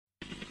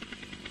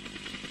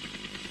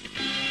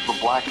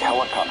black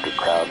helicopter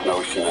crowd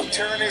notion of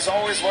tyranny's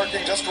always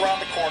lurking just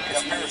around the corner.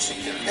 Conspiracy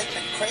theory. They've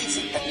been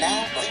crazy, but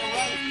now they're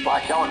right.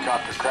 black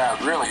helicopter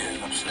crowd really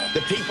is upset.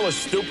 The people are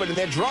stupid and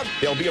they're drunk.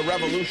 There'll be a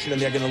revolution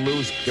and they're going to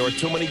lose. There are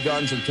too many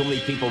guns and too many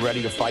people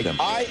ready to fight them.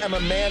 I am a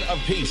man of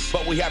peace,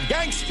 but we have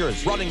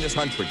gangsters running this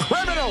country.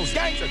 Criminals,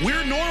 gangsters.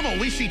 We're normal.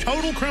 We see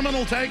total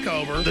criminal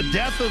takeover, the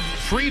death of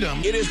freedom.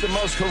 It is the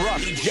most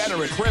corrupt,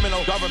 degenerate,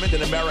 criminal government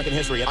in American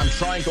history. I'm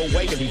trying to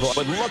awaken people,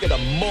 but look at the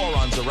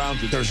morons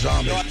around you. They're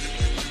zombies.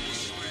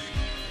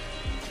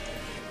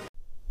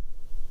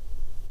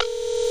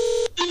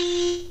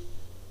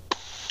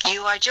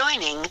 You are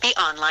joining the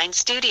online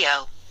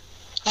studio.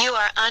 You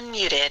are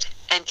unmuted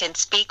and can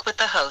speak with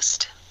the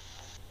host.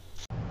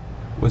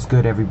 What's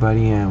good,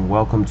 everybody, and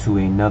welcome to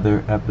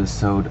another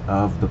episode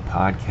of the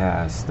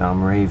podcast.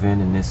 I'm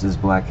Raven, and this is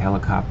Black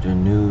Helicopter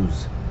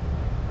News.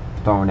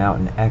 Throwing out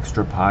an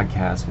extra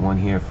podcast, one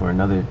here for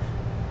another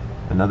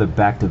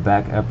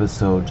back-to-back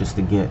episode, just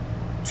to get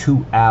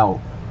two out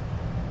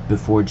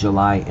before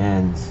July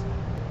ends.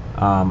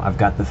 I've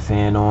got the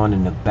fan on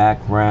in the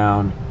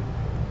background.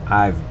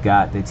 I've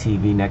got the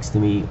TV next to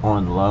me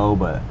on low,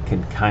 but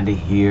can kind of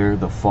hear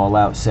the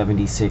Fallout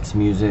 76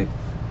 music.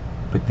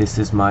 But this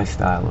is my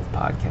style of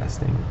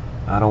podcasting.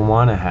 I don't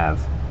want to have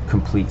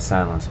complete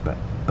silence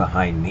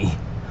behind me.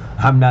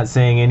 I'm not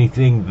saying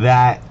anything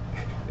that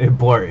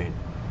important.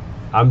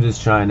 I'm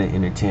just trying to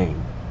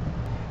entertain.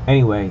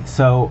 Anyway,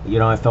 so,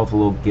 I felt a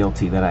little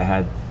guilty that I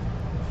had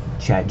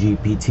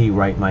ChatGPT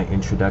write my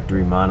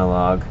introductory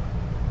monologue.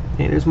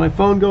 Hey, there's my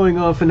phone going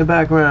off in the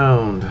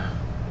background.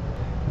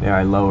 There,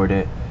 I lowered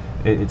it.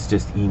 It's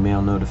just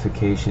email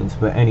notifications.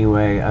 But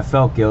anyway, I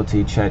felt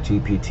guilty.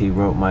 ChatGPT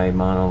wrote my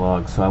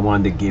monologue, so I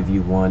wanted to give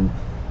you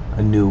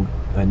a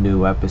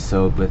new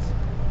episode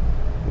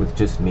with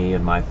just me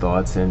and my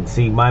thoughts. And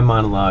see, my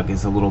monologue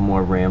is a little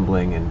more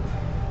rambling, and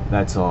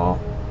that's all.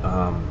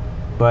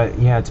 But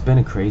yeah, it's been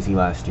a crazy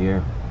last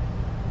year.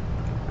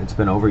 It's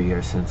been over a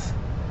year since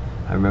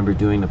I remember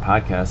doing the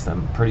podcast.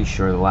 I'm pretty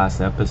sure the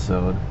last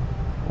episode,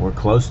 or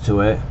close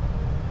to it,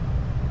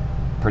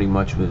 pretty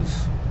much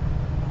was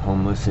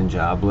homeless and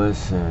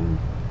jobless, and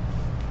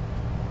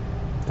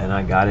then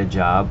I got a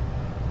job.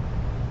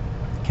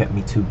 Kept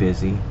me too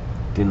busy.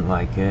 Didn't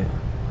like it.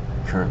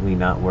 Currently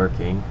not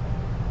working.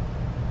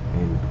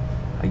 And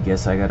I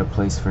guess I got a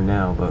place for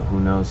now, but who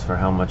knows for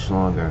how much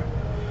longer.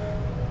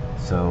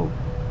 So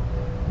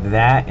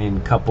that,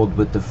 and coupled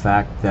with the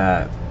fact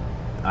that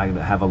I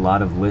have a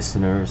lot of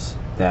listeners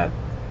that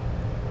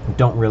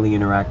don't really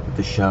interact with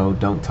the show,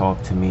 don't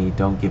talk to me,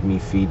 don't give me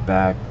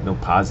feedback, no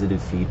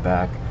positive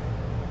feedback.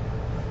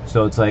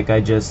 So it's like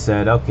I just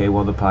said, okay,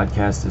 well, the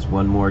podcast is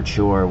one more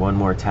chore, one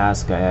more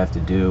task I have to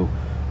do,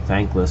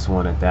 thankless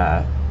one at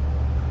that.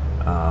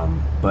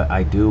 But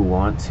I do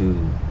want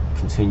to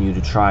continue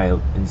to try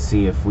and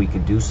see if we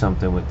could do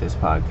something with this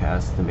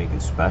podcast to make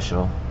it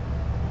special.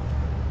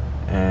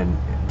 And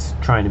it's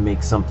trying to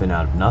make something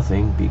out of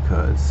nothing,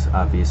 because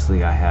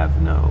obviously I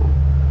have no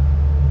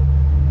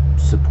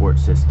support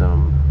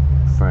system,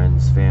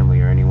 friends,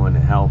 family, or anyone to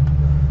help.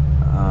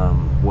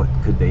 What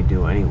could they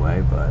do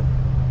anyway?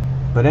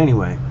 But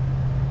anyway,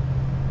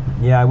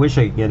 yeah, I wish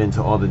I could get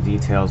into all the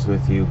details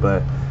with you,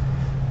 but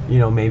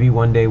maybe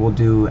one day we'll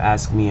do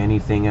Ask Me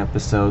Anything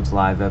episodes,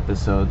 live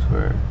episodes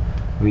where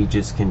we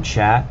just can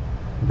chat.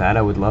 That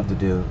I would love to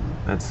do.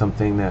 That's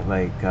something that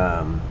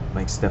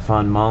like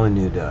Stefan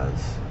Molyneux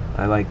does.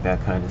 I like that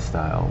kind of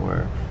style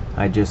where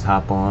I just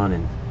hop on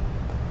and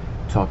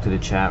talk to the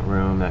chat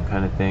room, that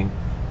kind of thing.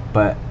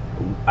 But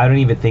I don't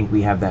even think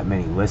we have that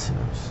many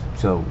listeners.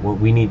 So what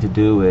we need to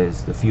do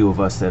is, the few of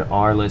us that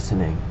are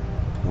listening,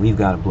 we've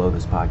got to blow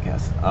this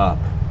podcast up.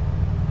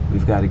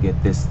 We've got to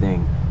get this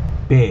thing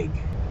big.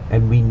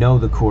 And we know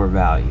the core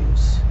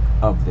values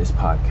of this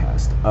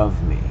podcast,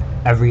 of me.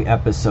 Every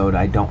episode,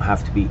 I don't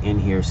have to be in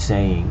here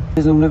saying,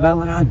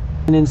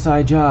 an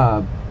inside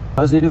job,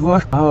 positive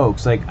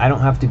hoax. Like, I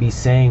don't have to be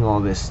saying all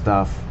this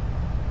stuff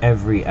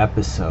every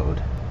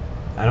episode.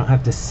 I don't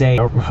have to say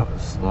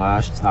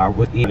 /star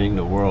with eating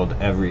the world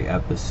every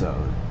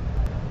episode.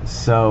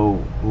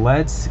 So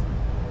let's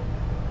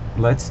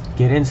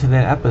get into the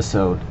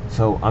episode.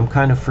 So I'm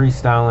kind of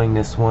freestyling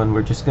this one.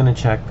 We're just gonna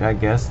check, I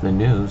guess, the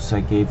news.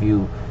 I gave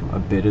you a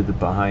bit of the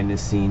behind the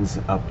scenes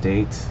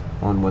updates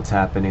on what's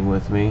happening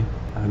with me.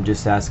 I'm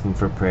just asking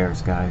for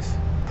prayers, guys.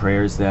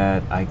 Prayers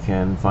that I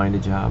can find a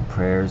job,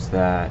 prayers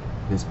that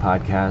this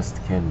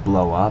podcast can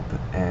blow up,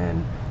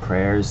 and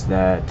prayers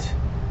that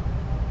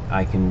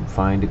I can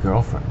find a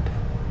girlfriend.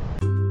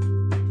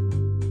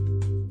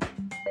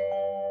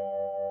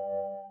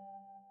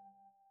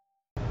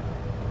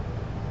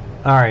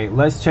 Alright,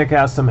 let's check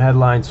out some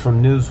headlines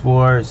from News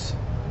Wars,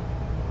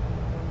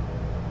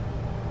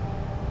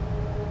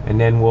 and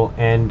then we'll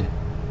end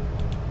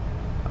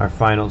our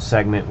final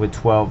segment with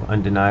 12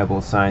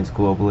 Undeniable Signs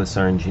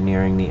Globalists Are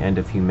Engineering the End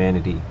of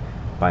Humanity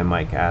by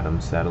Mike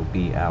Adams. That'll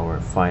be our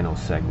final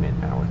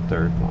segment, our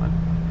third one.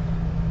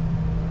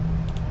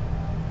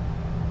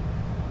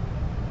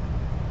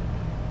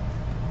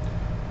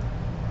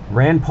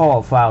 Rand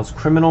Paul files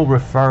criminal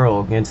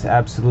referral against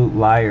absolute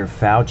liar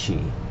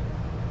Fauci.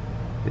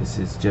 This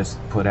is just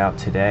put out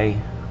today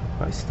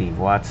by Steve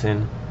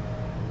Watson.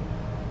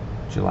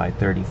 July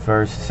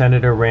 31st.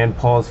 Senator Rand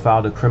Paul has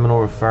filed a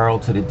criminal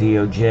referral to the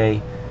DOJ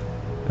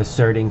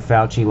asserting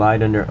Fauci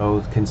lied under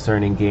oath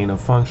concerning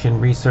gain-of-function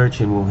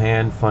research in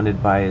Wuhan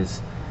funded by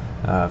his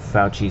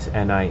Fauci's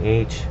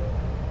NIH.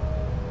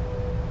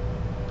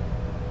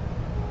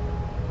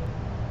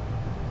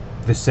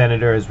 The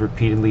senator has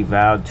repeatedly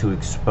vowed to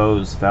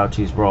expose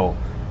Fauci's role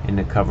in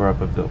the cover-up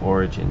of the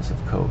origins of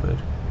COVID.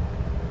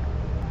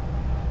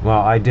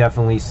 Well, I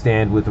definitely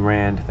stand with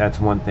Rand. That's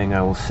one thing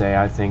I will say.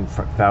 I think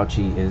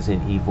Fauci is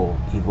an evil,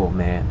 evil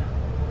man.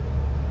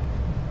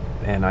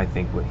 And I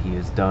think what he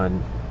has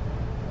done,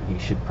 he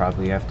should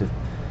probably have to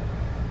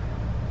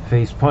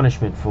face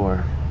punishment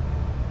for.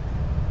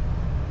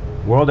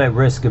 World at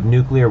risk of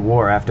nuclear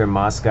war after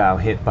Moscow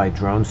hit by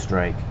drone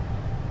strike.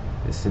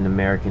 This is an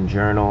American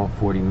Journal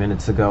 40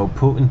 minutes ago.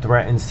 Putin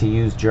threatens to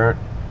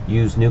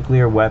use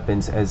nuclear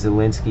weapons as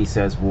Zelensky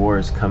says war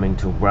is coming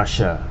to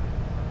Russia.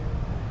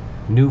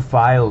 New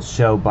files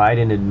show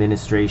Biden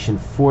administration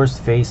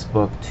forced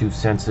Facebook to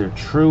censor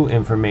true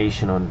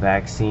information on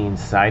vaccine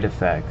side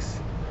effects.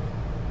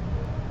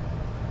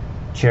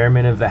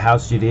 Chairman of the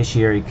House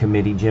Judiciary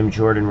Committee Jim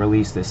Jordan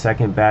released a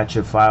second batch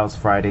of files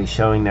Friday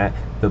showing that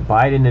the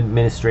Biden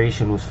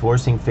administration was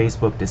forcing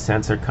Facebook to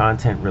censor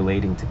content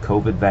relating to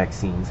COVID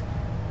vaccines,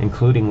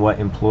 including what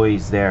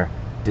employees there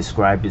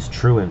described as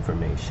true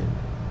information.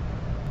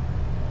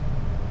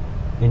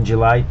 In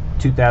July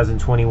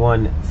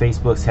 2021,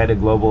 Facebook's head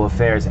of global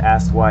affairs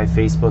asked why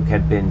Facebook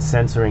had been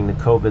censoring the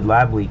COVID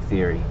lab leak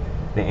theory.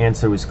 The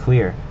answer was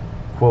clear,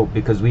 quote,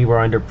 because we were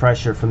under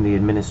pressure from the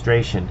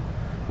administration.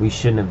 We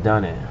shouldn't have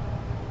done it.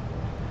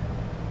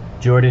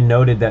 Jordan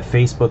noted that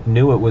Facebook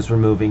knew it was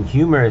removing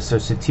humorous or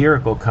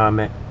satirical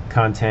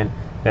content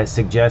that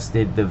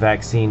suggested the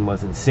vaccine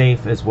wasn't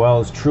safe, as well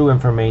as true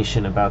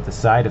information about the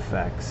side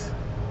effects.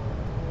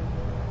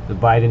 The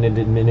Biden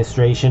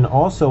administration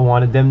also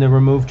wanted them to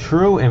remove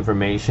true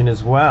information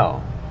as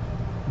well.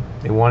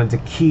 They wanted to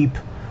keep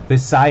the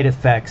side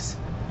effects,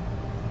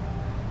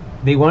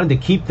 they wanted to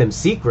keep them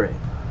secret,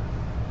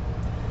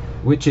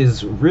 which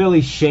is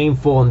really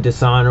shameful and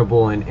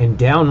dishonorable and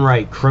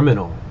downright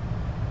criminal.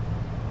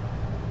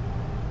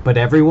 But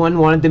everyone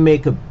wanted to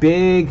make a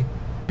big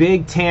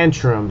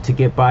tantrum to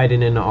get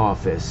Biden into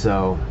office,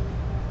 so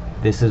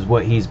this is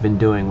what he's been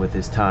doing with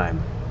his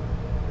time.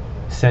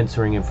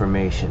 Censoring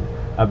information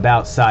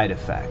about side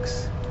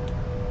effects.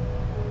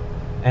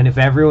 And if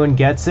everyone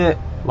gets it,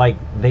 like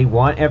they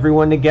want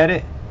everyone to get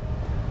it,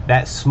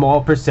 that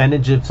small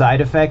percentage of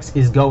side effects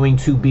is going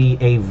to be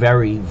a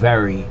very,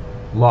 very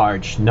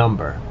large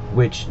number,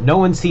 which no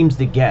one seems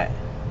to get.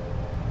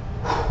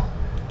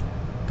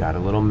 Got a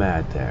little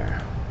mad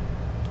there.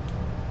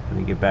 Let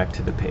me get back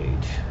to the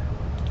page.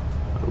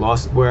 I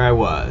lost where I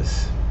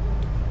was.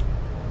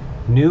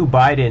 New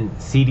Biden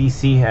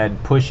CDC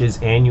head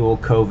pushes annual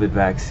COVID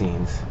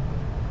vaccines.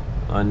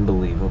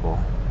 Unbelievable.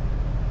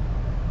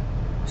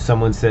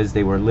 Someone says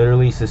they were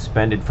literally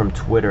suspended from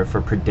Twitter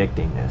for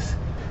predicting this.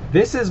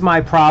 This is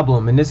my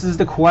problem, and this is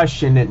the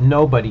question that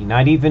nobody,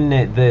 not even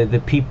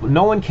the people,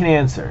 no one can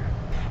answer.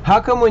 How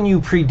come when you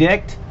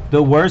predict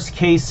the worst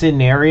case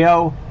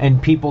scenario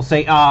and people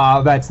say,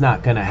 that's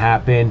not gonna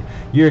happen,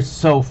 you're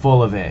so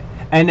full of it,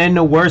 and then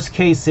the worst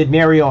case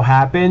scenario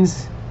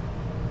happens,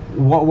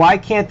 why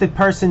can't the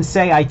person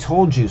say, I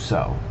told you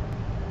so?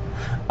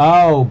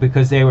 Oh,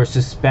 because they were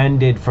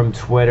suspended from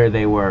Twitter,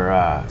 they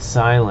were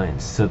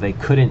silenced, so they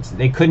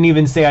couldn't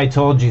even say I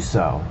told you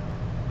so.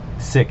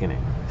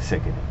 Sickening.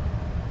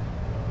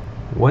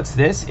 What's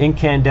this?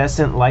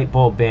 Incandescent light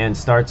bulb ban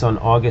starts on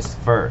August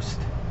 1st.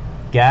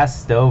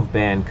 Gas stove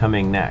ban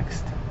coming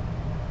next.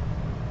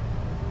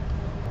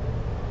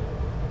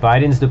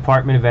 Biden's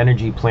Department of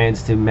Energy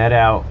plans to met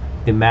out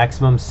the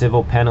maximum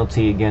civil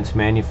penalty against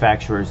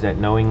manufacturers that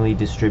knowingly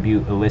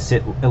distribute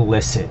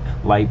illicit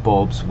light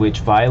bulbs which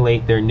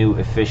violate their new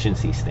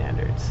efficiency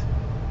standards.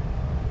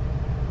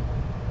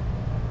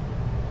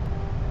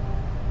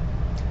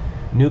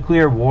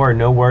 Nuclear war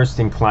no worse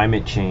than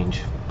climate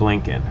change,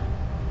 Blinken.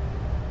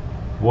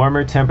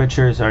 Warmer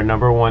temperatures are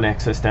number one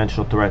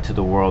existential threat to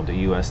the world, the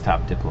U.S.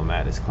 top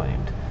diplomat has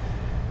claimed.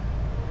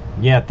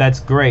 Yeah, that's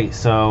great.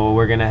 So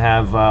we're going to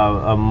have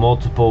a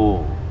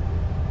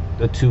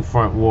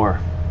two-front war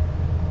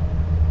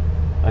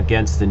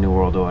against the New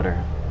World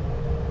Order.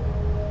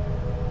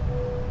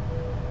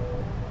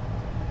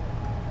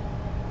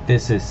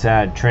 This is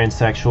sad.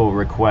 Transsexual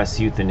requests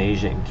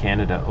euthanasia in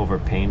Canada over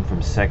pain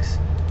from sex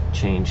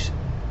change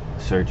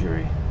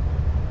surgery.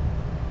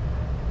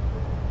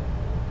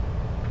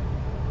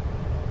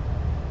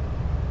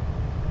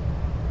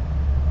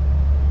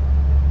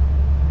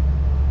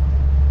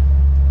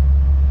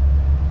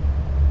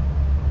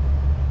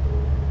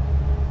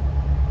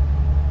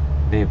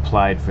 They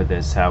applied for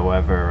this,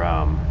 however,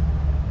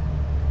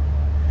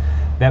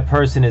 that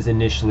person has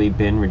initially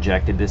been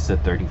rejected. This is a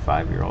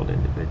 35-year-old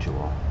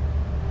individual.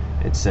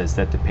 It says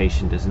that the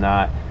patient does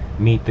not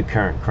meet the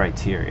current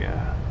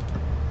criteria.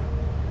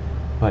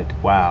 But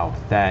wow,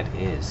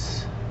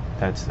 that's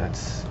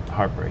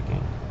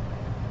heartbreaking.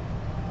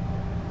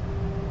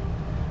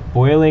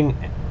 Boiling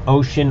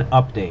ocean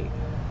update.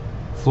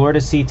 Florida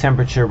sea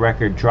temperature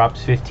record dropped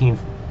 15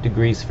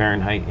 degrees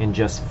Fahrenheit in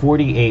just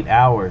 48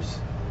 hours.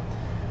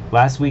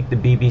 Last week, the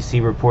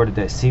BBC reported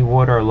that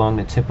seawater along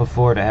the tip of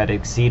Florida had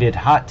exceeded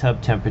hot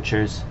tub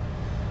temperatures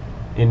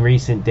in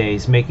recent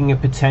days, making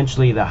it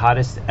potentially the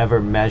hottest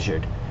ever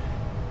measured.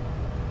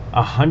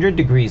 100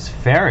 degrees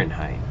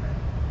Fahrenheit.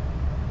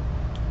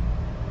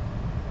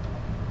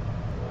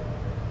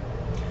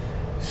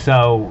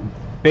 So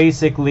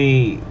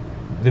basically,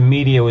 the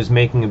media was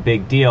making a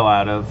big deal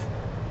out of,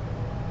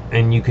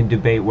 and you can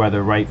debate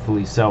whether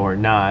rightfully so or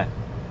not,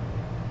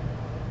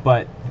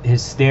 but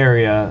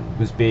hysteria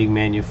was being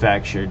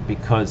manufactured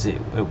because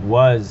it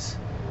was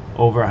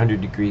over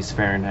 100 degrees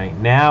Fahrenheit.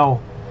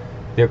 Now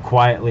they're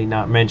quietly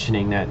not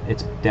mentioning that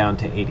it's down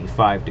to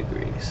 85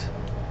 degrees.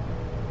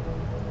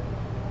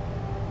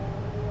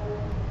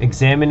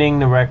 Examining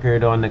the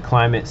record on the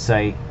climate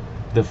site,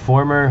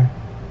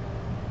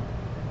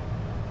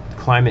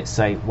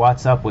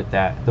 What's Up With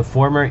That? The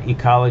former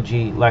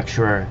ecology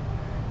lecturer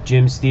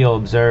Jim Steele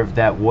observed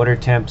that water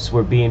temps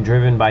were being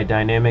driven by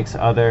dynamics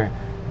other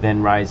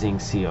than rising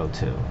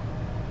CO2.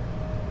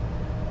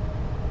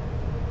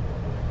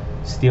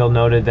 Steele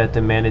noted that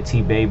the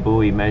Manatee Bay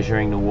buoy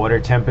measuring the water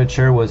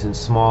temperature was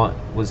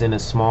in a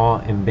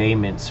small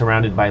embayment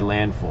surrounded by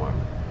landform,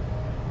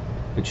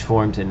 which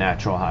forms a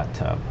natural hot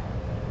tub.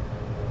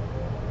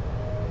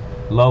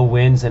 Low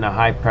winds and a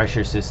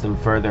high-pressure system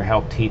further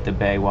helped heat the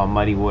bay, while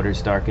muddy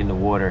waters darkened the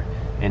water,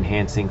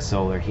 enhancing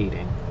solar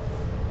heating.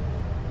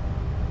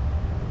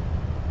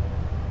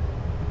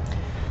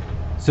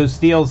 So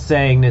Steele's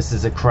saying this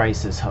is a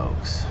crisis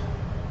hoax.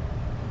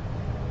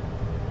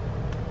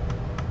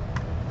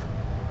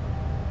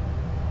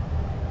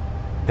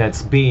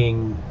 That's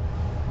being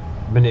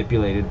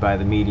manipulated by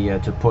the media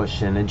to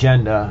push an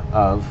agenda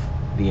of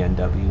the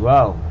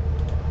NWO.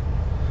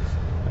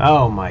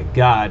 Oh my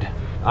God.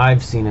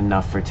 I've seen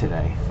enough for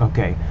today.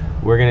 Okay,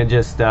 we're going to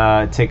just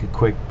take a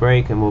quick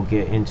break and we'll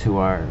get into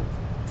our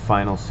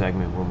final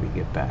segment when we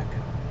get back.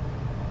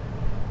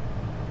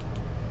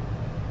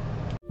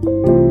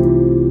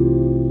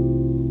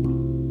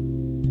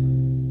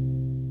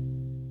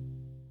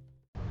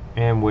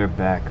 And we're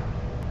back.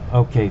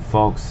 Okay,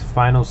 folks,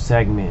 final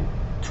segment.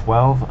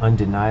 12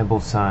 undeniable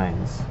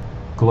signs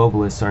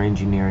globalists are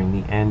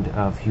engineering the end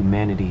of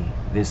humanity.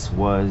 This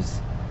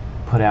was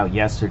put out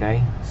yesterday,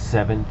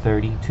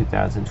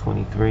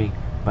 7/30/2023,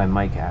 by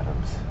Mike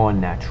Adams on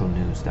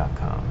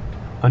naturalnews.com.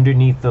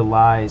 Underneath the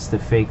lies, the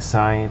fake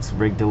science,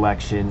 rigged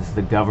elections,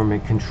 the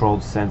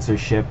government-controlled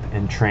censorship,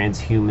 and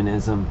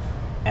transhumanism,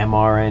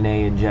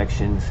 mRNA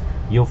injections,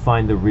 you'll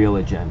find the real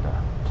agenda: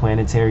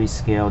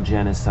 planetary-scale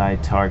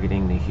genocide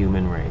targeting the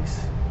human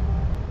race.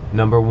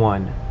 Number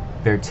 1,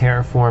 they're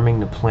terraforming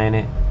the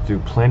planet through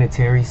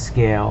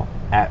planetary-scale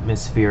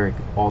atmospheric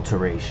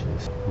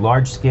alterations.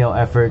 Large-scale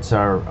efforts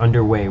are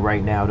underway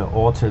right now to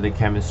alter the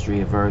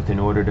chemistry of Earth in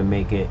order to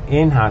make it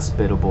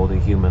inhospitable to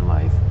human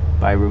life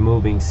by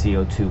removing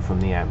CO2 from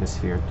the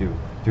atmosphere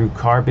through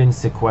carbon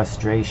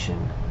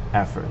sequestration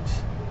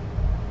efforts.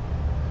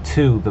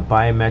 2, the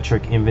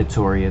biometric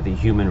inventory of the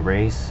human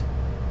race.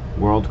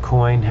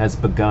 WorldCoin has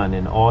begun,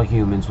 and all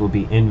humans will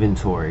be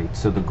inventoried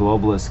so the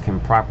globalists can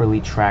properly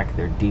track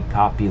their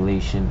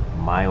depopulation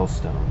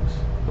milestones.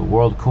 The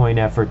WorldCoin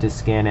effort to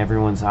scan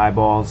everyone's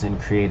eyeballs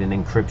and create an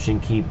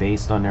encryption key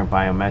based on their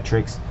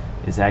biometrics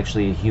is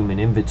actually a human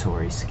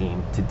inventory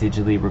scheme to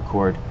digitally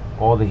record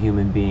all the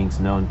human beings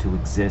known to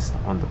exist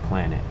on the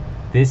planet.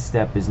 This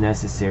step is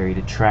necessary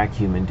to track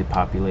human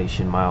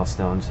depopulation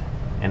milestones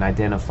and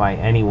identify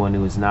anyone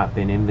who has not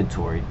been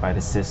inventoried by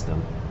the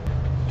system.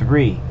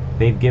 3,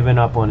 they've given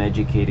up on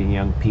educating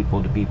young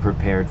people to be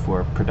prepared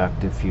for a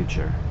productive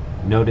future.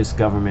 Notice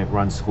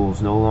government-run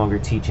schools no longer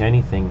teach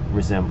anything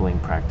resembling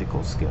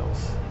practical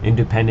skills.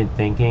 Independent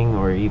thinking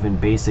or even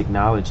basic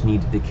knowledge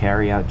needed to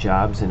carry out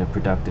jobs in a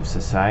productive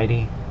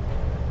society.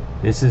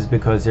 This is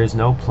because there's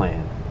no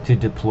plan to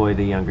deploy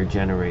the younger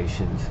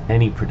generations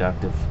any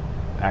productive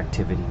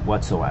activity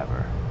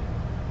whatsoever.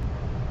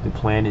 The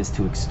plan is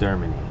to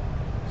exterminate.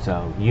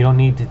 So you don't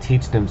need to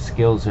teach them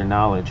skills or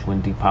knowledge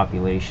when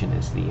depopulation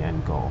is the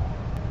end goal.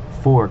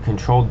 4,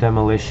 controlled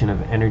demolition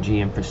of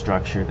energy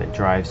infrastructure that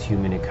drives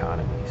human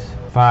economies.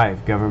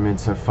 5,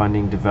 governments are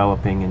funding,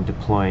 developing, and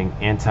deploying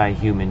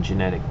anti-human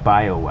genetic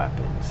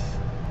bioweapons,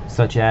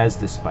 such as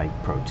the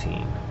spike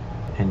protein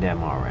and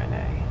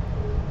mRNA.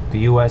 The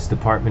U.S.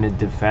 Department of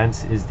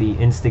Defense is the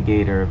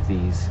instigator of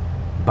these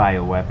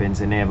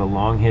bioweapons, and they have a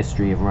long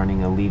history of running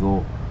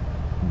illegal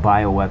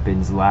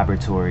bioweapons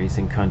laboratories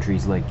in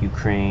countries like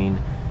Ukraine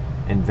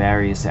and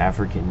various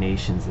African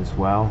nations as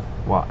well,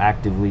 while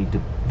actively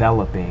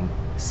developing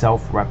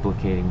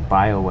self-replicating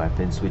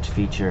bioweapons which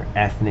feature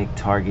ethnic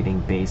targeting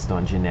based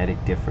on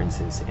genetic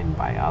differences in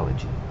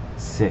biology.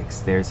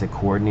 6, there's a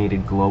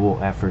coordinated global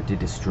effort to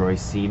destroy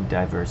seed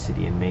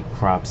diversity and make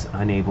crops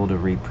unable to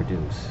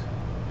reproduce.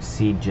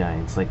 seed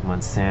giants like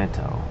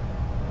Monsanto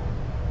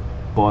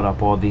bought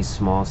up all these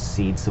small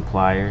seed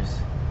suppliers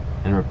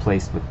and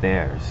replaced with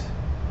theirs,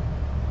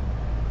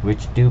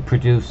 which do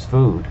produce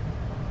food,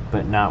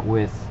 but not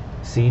with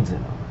seeds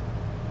in them.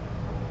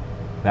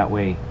 That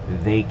way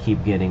they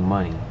keep getting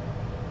money.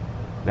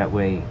 That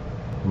way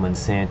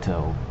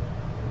Monsanto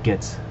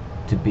gets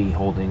to be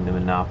holding the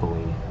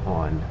monopoly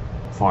on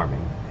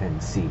farming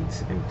and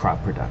seeds and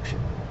crop production.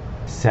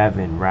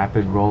 7.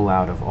 Rapid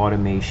rollout of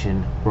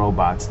automation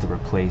robots to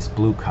replace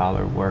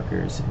blue-collar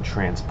workers and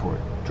transport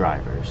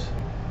drivers.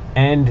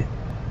 And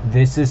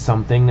this is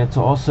something that's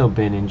also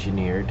been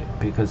engineered,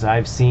 because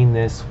I've seen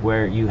this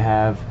where you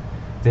have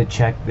the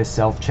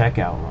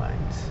self-checkout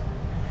lines,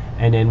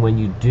 and then when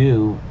you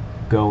do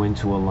go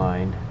into a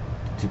line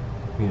to,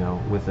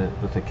 with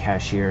a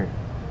cashier,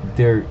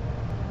 they're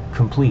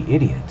complete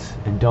idiots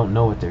and don't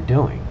know what they're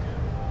doing,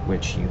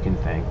 which you can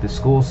thank the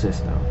school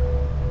system.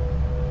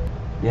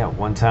 Yeah,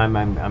 one time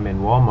I'm in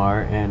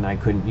Walmart and I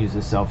couldn't use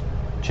the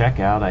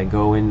self-checkout. I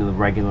go into the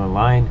regular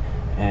line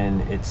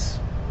and it's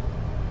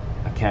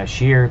a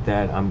cashier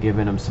that I'm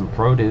giving her some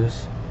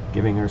produce,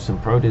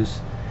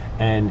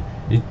 and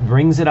it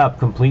brings it up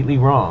completely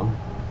wrong,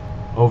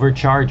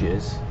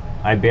 overcharges.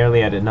 I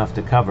barely had enough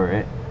to cover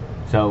it,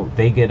 so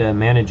they get a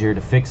manager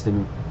to fix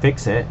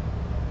it,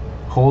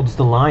 holds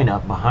the line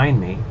up behind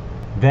me,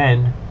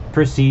 then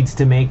proceeds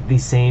to make the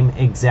same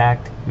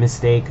exact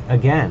mistake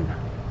again.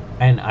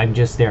 And I'm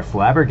just there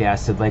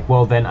flabbergasted, like,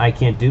 well, then I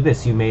can't do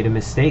this. You made a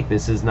mistake.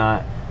 This is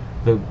not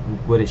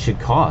what it should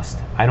cost.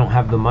 I don't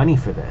have the money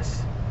for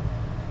this.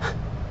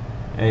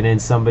 And then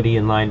somebody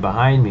in line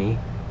behind me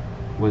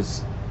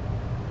was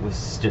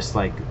just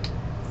like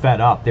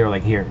fed up. They were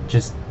like, here,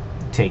 just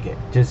take it.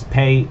 Just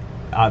pay.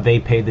 They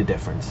paid the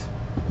difference.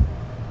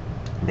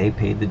 They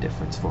paid the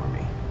difference for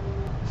me.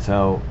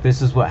 So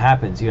this is what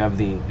happens. You have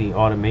the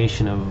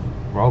automation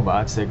of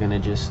robots. They're going to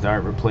just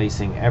start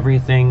replacing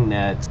everything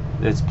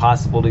that's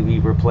possible to be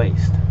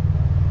replaced.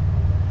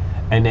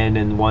 And then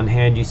in one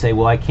hand you say,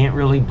 well, I can't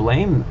really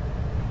blame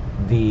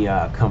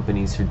the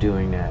companies for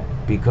doing that,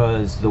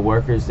 because the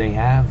workers they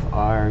have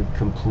are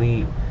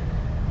complete,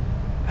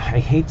 I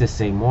hate to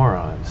say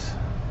morons.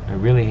 I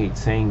really hate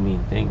saying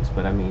mean things,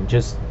 but I mean,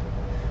 just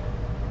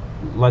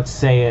let's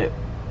say it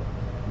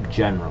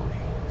generally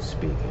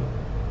speaking.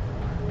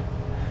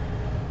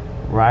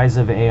 Rise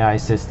of AI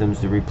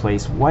systems to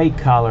replace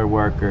white-collar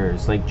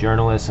workers like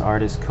journalists,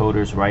 artists,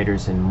 coders,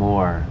 writers, and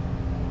more.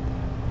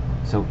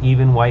 So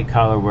even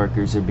white-collar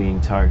workers are being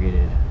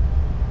targeted.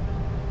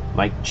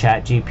 Like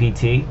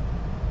ChatGPT.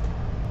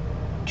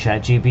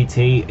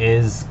 ChatGPT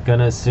is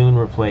gonna soon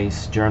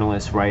replace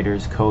journalists,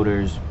 writers,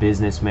 coders,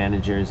 business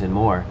managers, and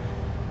more.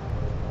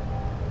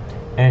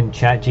 And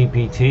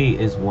ChatGPT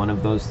is one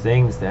of those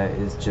things that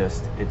is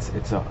just,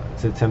 it's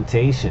a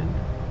temptation.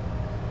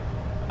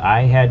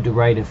 I had to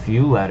write a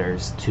few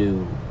letters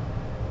to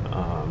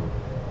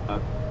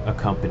a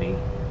company,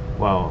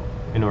 well,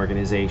 an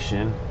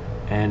organization,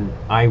 and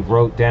I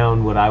wrote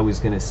down what I was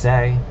going to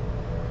say,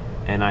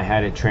 and I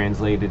had it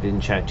translated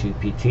in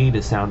ChatGPT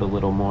to sound a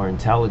little more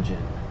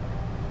intelligent.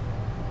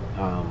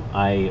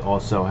 I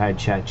also had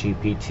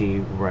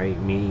ChatGPT write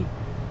me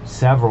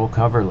several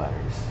cover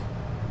letters,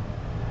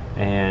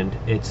 and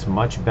it's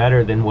much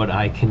better than what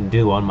I can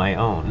do on my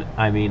own.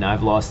 I mean,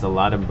 I've lost a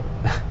lot of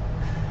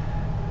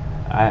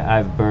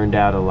I've burned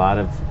out a lot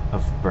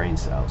of brain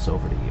cells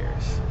over the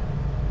years.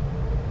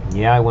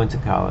 Yeah, I went to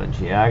college.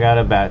 Yeah, I got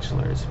a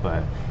bachelor's,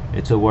 but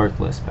it's a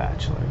worthless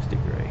bachelor's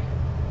degree.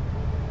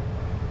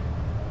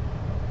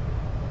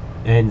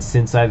 And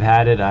since I've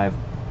had it, I've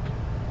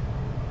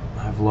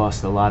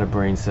lost a lot of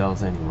brain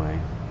cells anyway.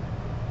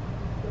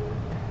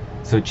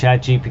 So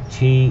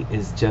ChatGPT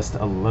is just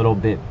a little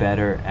bit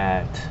better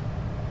at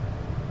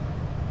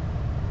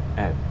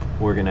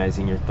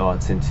organizing your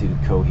thoughts into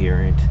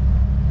coherent,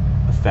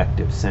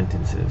 effective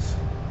sentences.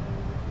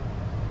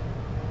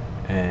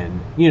 And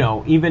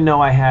even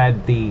though I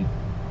had the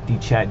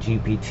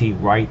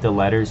ChatGPT write the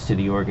letters to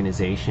the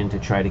organization to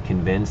try to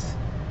convince,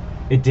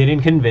 it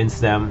didn't convince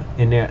them.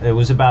 And it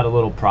was about a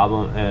little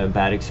problem, a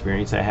bad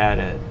experience I had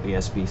at the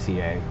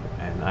SPCA,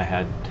 and I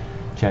had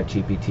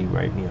ChatGPT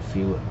write me a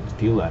few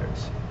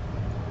letters,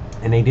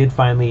 and they did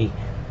finally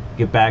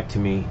get back to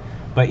me.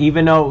 But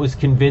even though it was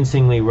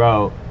convincingly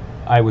wrote,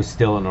 I was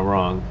still in the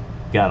wrong.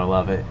 Gotta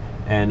love it.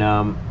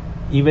 And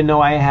even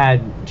though I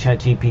had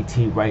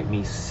ChatGPT write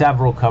me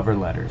several cover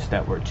letters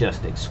that were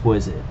just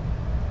exquisite,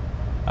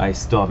 I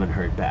still haven't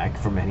heard back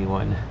from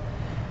anyone.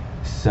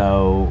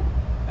 So,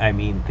 I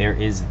mean, there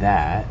is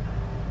that.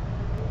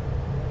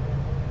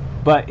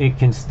 But it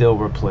can still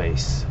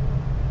replace.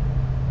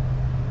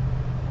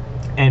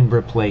 And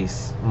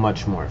replace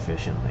much more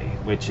efficiently,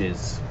 which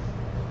is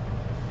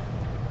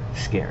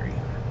scary.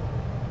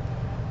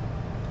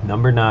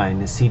 Number 9,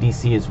 the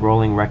CDC is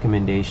rolling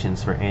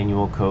recommendations for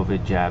annual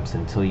COVID jabs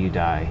until you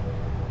die.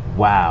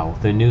 Wow,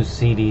 the new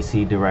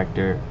CDC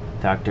director,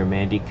 Dr.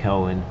 Mandy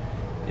Cohen,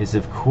 is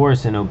of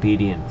course an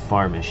obedient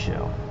pharma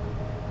shill.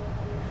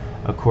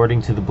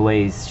 According to The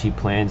Blaze, she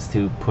plans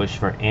to push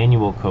for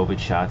annual COVID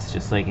shots,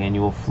 just like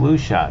annual flu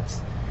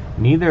shots,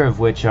 neither of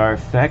which are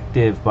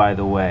effective, by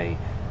the way.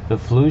 The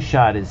flu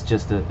shot is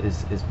just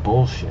is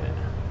bullshit,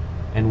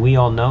 and we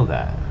all know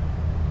that.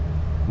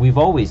 We've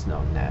always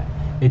known that.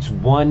 It's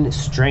one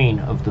strain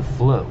of the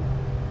flu,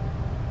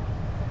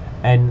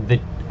 and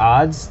the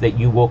odds that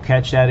you will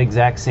catch that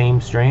exact same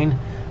strain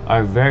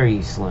are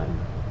very slim.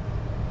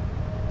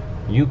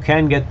 You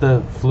can get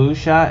the flu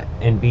shot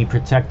and be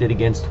protected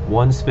against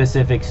one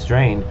specific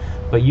strain,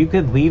 but you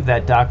could leave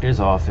that doctor's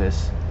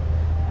office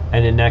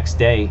and the next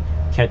day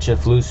catch a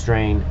flu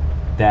strain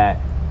that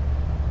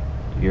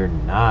you're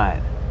not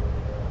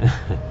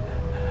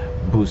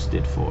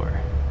boosted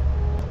for.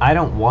 I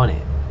don't want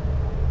it.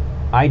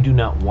 I do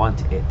not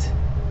want it,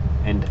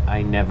 and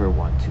I never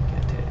want to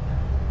get it.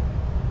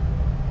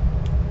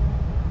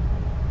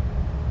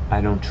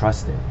 I don't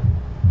trust it.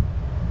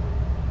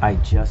 I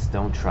just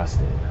don't trust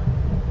it.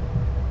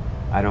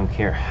 I don't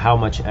care how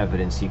much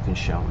evidence you can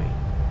show me.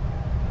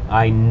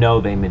 I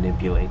know they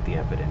manipulate the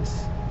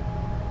evidence.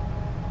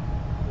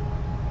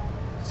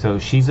 So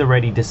she's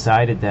already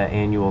decided that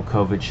annual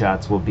COVID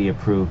shots will be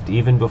approved,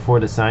 even before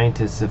the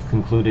scientists have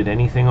concluded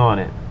anything on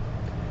it.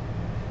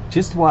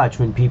 Just watch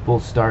when people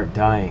start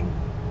dying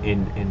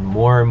in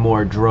more and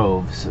more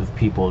droves of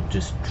people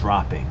just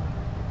dropping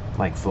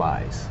like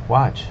flies.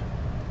 Watch.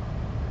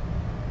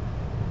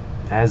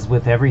 As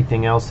with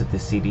everything else at the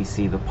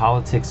CDC, the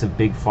politics of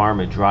Big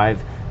Pharma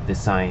drive the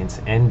science,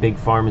 and Big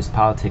Pharma's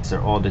politics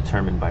are all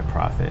determined by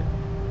profit.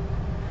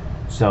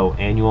 So,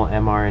 annual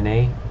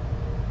mRNA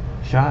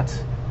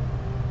shots,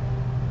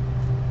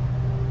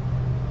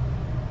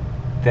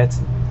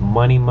 that's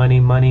money, money,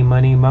 money,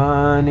 money,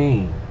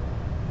 money.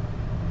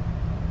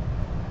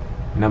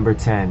 Number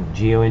 10,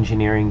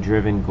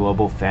 geoengineering-driven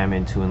global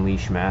famine to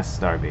unleash mass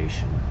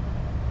starvation.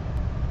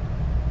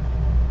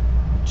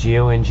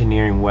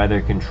 Geoengineering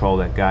weather control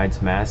that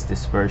guides mass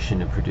dispersion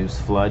to produce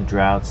flood,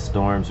 droughts,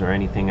 storms, or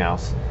anything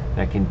else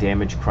that can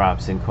damage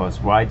crops and cause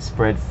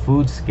widespread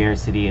food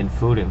scarcity and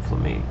food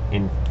inflation.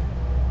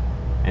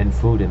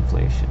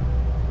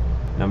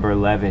 Number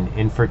 11,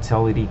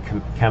 infertility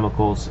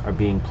chemicals are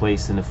being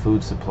placed in the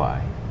food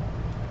supply.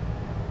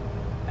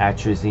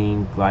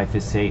 Atrazine,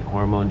 glyphosate,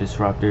 hormone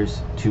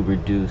disruptors to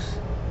reduce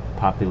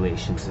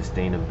population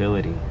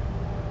sustainability.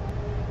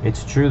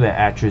 It's true that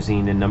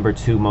atrazine, the number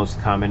 2 most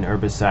common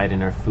herbicide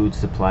in our food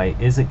supply,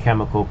 is a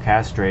chemical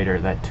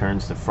castrator that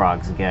turns the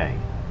frogs gay.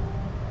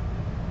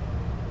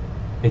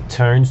 It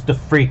turns the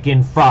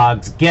freaking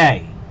frogs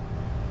gay!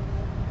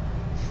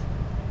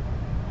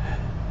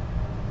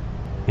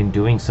 In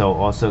doing so,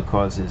 also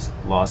causes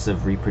loss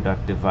of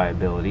reproductive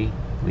viability,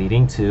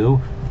 leading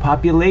to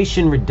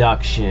population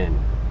reduction.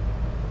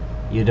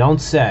 You don't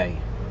say.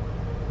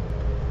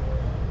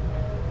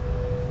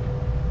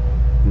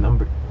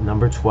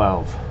 Number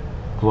 12.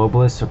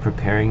 Globalists are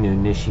preparing to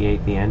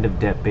initiate the end of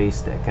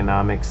debt-based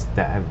economics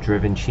that have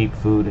driven cheap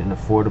food and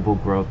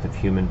affordable growth of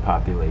human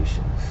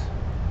populations.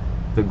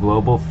 The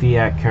global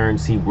fiat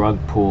currency rug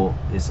pull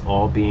is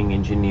all being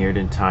engineered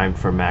in time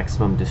for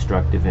maximum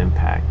destructive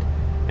impact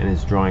and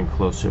is drawing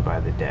closer by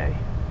the day.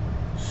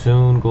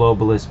 Soon,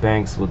 globalist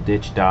banks will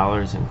ditch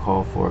dollars and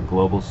call for a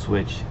global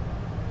switch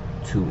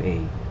to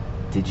a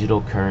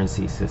digital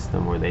currency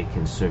system where they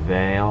can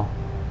surveil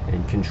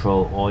and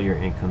control all your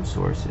income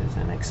sources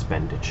and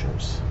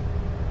expenditures.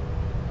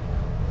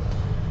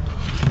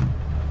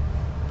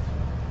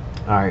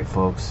 Alright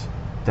folks,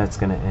 that's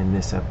going to end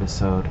this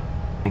episode.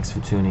 Thanks for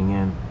tuning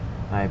in.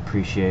 I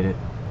appreciate it.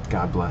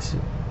 God bless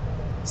you.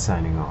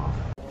 Signing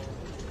off.